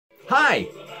Hi,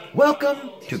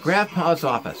 welcome to Grandpa's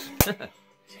office.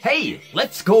 Hey,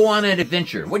 let's go on an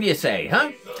adventure. What do you say,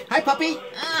 huh? Hi, puppy.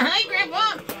 Hi,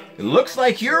 Grandpa. It looks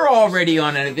like you're already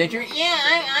on an adventure. Yeah,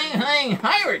 I'm playing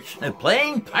pirates.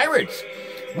 Playing pirates.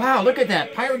 Wow, look at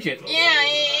that pirate ship. Yeah,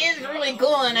 it's really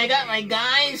cool, and I got my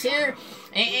guys here,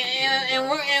 and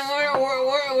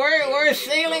we're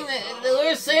sailing.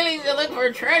 We're sailing to look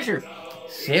for treasure.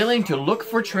 Sailing to look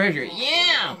for treasure.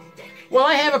 Yeah. Well,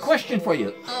 I have a question for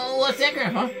you. What's that,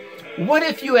 Grandpa? What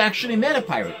if you actually met a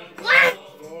pirate? What?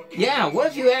 Yeah, what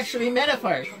if you actually met a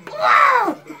pirate?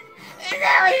 Wow!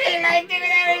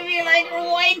 That would be like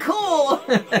way cool.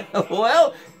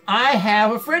 Well, I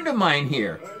have a friend of mine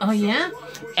here. Oh, yeah?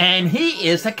 And he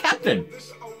is a captain.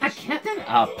 A captain?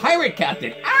 A pirate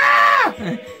captain. Ah!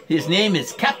 His name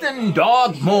is Captain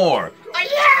Dawg Moore. Oh, yeah,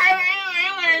 I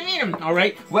want to meet him. All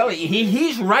right. Well,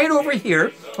 he's right over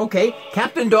here. Okay.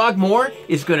 Captain Dawg Moore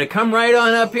is going to come right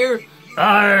on up here.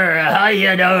 How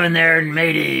you doing there,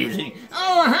 mateys?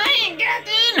 Oh, hi,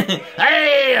 Captain.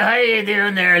 Hey, how you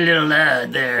doing there, little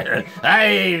lad there?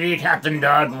 Hi, the Captain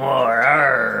Dawg Moore.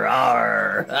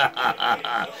 Arr.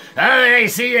 I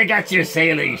see you got your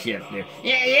sailing ship there.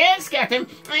 Yes, Captain.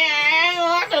 I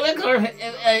want to look for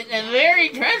a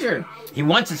buried treasure. He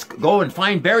wants us to go and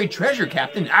find buried treasure,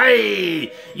 Captain.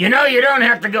 Aye, you know you don't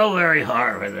have to go very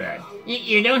far for that.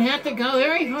 You don't have to go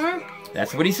very far?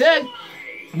 That's what he said.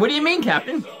 What do you mean,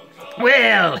 Captain?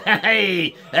 Well,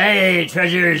 hey,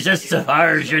 treasure is just as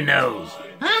far as your nose.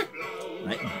 Huh?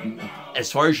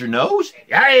 As far as your nose?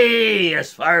 Aye,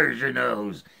 as far as your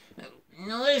nose.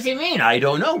 What does he mean? I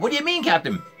don't know. What do you mean,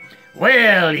 Captain?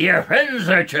 Well, your friends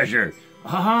are treasure.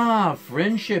 Ah,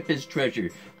 friendship is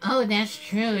treasure. Oh, that's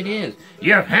true, it is.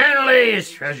 Your family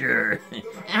is treasure.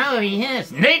 Oh,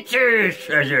 yes. Nature is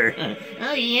treasure.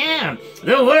 Oh, yeah.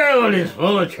 The world is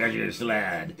full of treasures,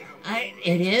 lad.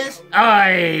 It is?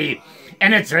 Aye,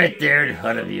 and it's right there in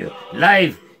front of you.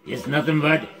 Life is nothing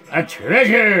but a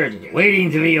treasure waiting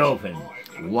to be opened.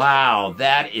 Wow,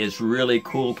 that is really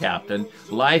cool, Captain.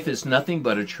 Life is nothing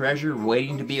but a treasure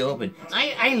waiting to be opened.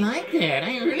 I like that.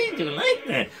 I really do like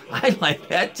that. I like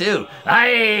that, too.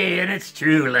 Aye, and it's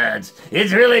true, lads.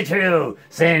 It's really true,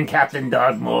 saying Captain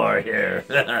Dawg Moore here.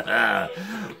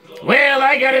 Well,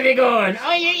 I gotta be going.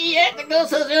 Oh, you have to go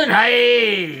so soon.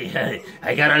 Aye,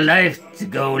 I got a life to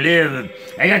go live.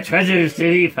 I got treasures to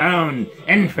be found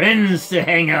and friends to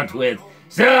hang out with.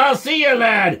 So I'll see you,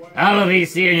 lad. I'll be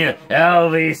seeing you.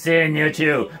 I'll be seeing you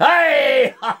too.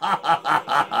 Aye!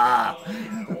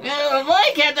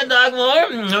 Bye, Captain Dawg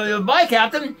Moore. Bye,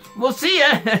 Captain. We'll see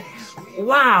ya.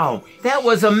 Wow, that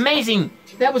was amazing.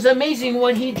 That was amazing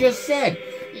what he just said.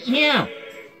 Yeah.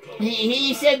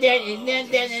 He said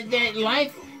that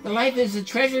life is a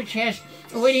treasure chest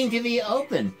waiting to be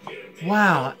opened.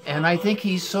 Wow, and I think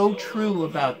he's so true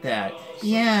about that.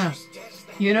 Yeah.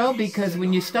 You know, because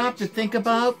when you stop to think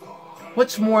about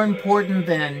what's more important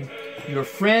than your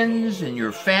friends and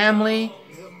your family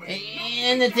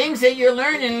and the things that you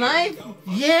learn in life?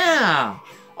 Yeah,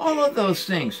 all of those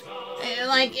things.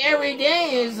 Like every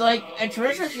day is like a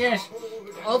treasure chest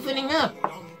opening up.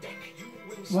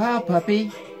 Wow,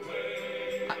 puppy.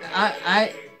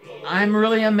 I'm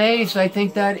really amazed. I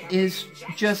think that is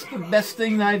just the best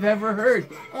thing I've ever heard.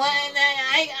 Well,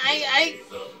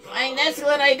 that's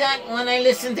what I got when I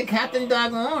listened to Captain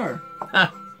Dawg Moore.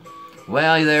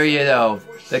 Well, there you go.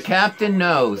 The captain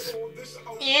knows.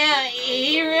 Yeah,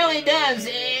 he really does.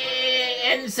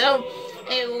 And so,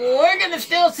 we're going to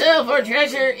still sail for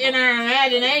treasure in our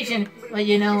imagination. But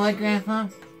you know what, Grandpa?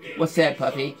 What's that,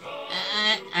 puppy?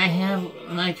 I have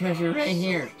my treasure right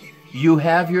here. You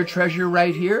have your treasure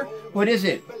right here? What is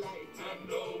it?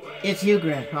 It's you,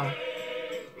 Grandpa.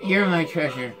 You're my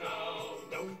treasure.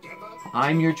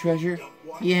 I'm your treasure?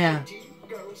 Yeah.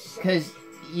 'Cause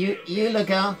you look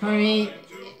out for me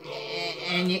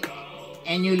and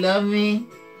you love me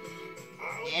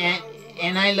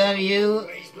and I love you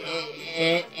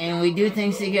and we do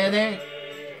things together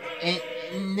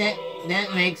and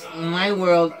that makes my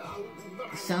world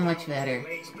so much better.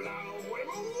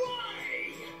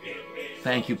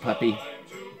 Thank you, puppy.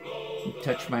 You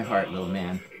touched my heart, little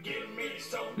man.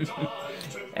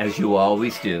 As you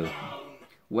always do.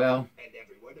 Well,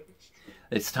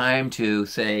 it's time to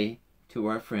say to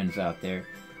our friends out there.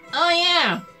 Oh,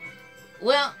 yeah.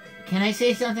 Well, can I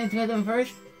say something to them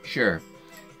first? Sure.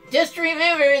 Just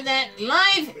remember that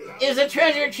life is a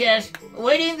treasure chest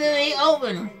waiting to be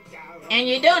opened. And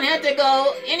you don't have to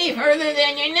go any further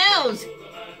than your nose.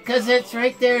 'Cause it's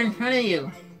right there in front of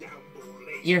you.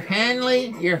 Your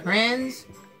family, your friends,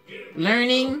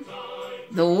 learning,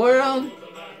 the world.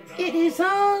 It is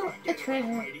all a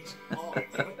treasure.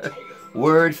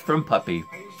 Words from Puppy,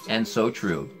 and so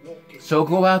true. So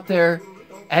go out there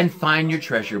and find your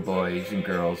treasure, boys and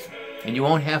girls, and you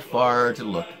won't have far to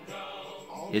look.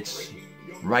 It's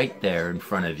right there in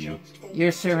front of you.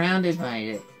 You're surrounded by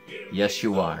it. Yes,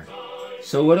 you are.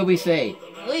 So what do we say?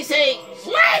 We say,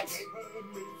 let's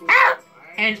out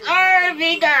and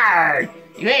RV guard.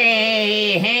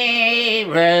 Hey, hey,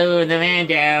 row the man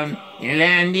down.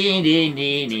 La dee dee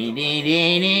dee dee dee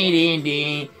dee dee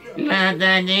dee. La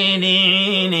da dee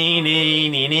dee dee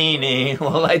dee dee dee.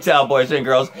 Well, lights out, boys and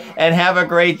girls, and have a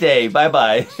great day.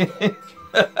 Bye-bye.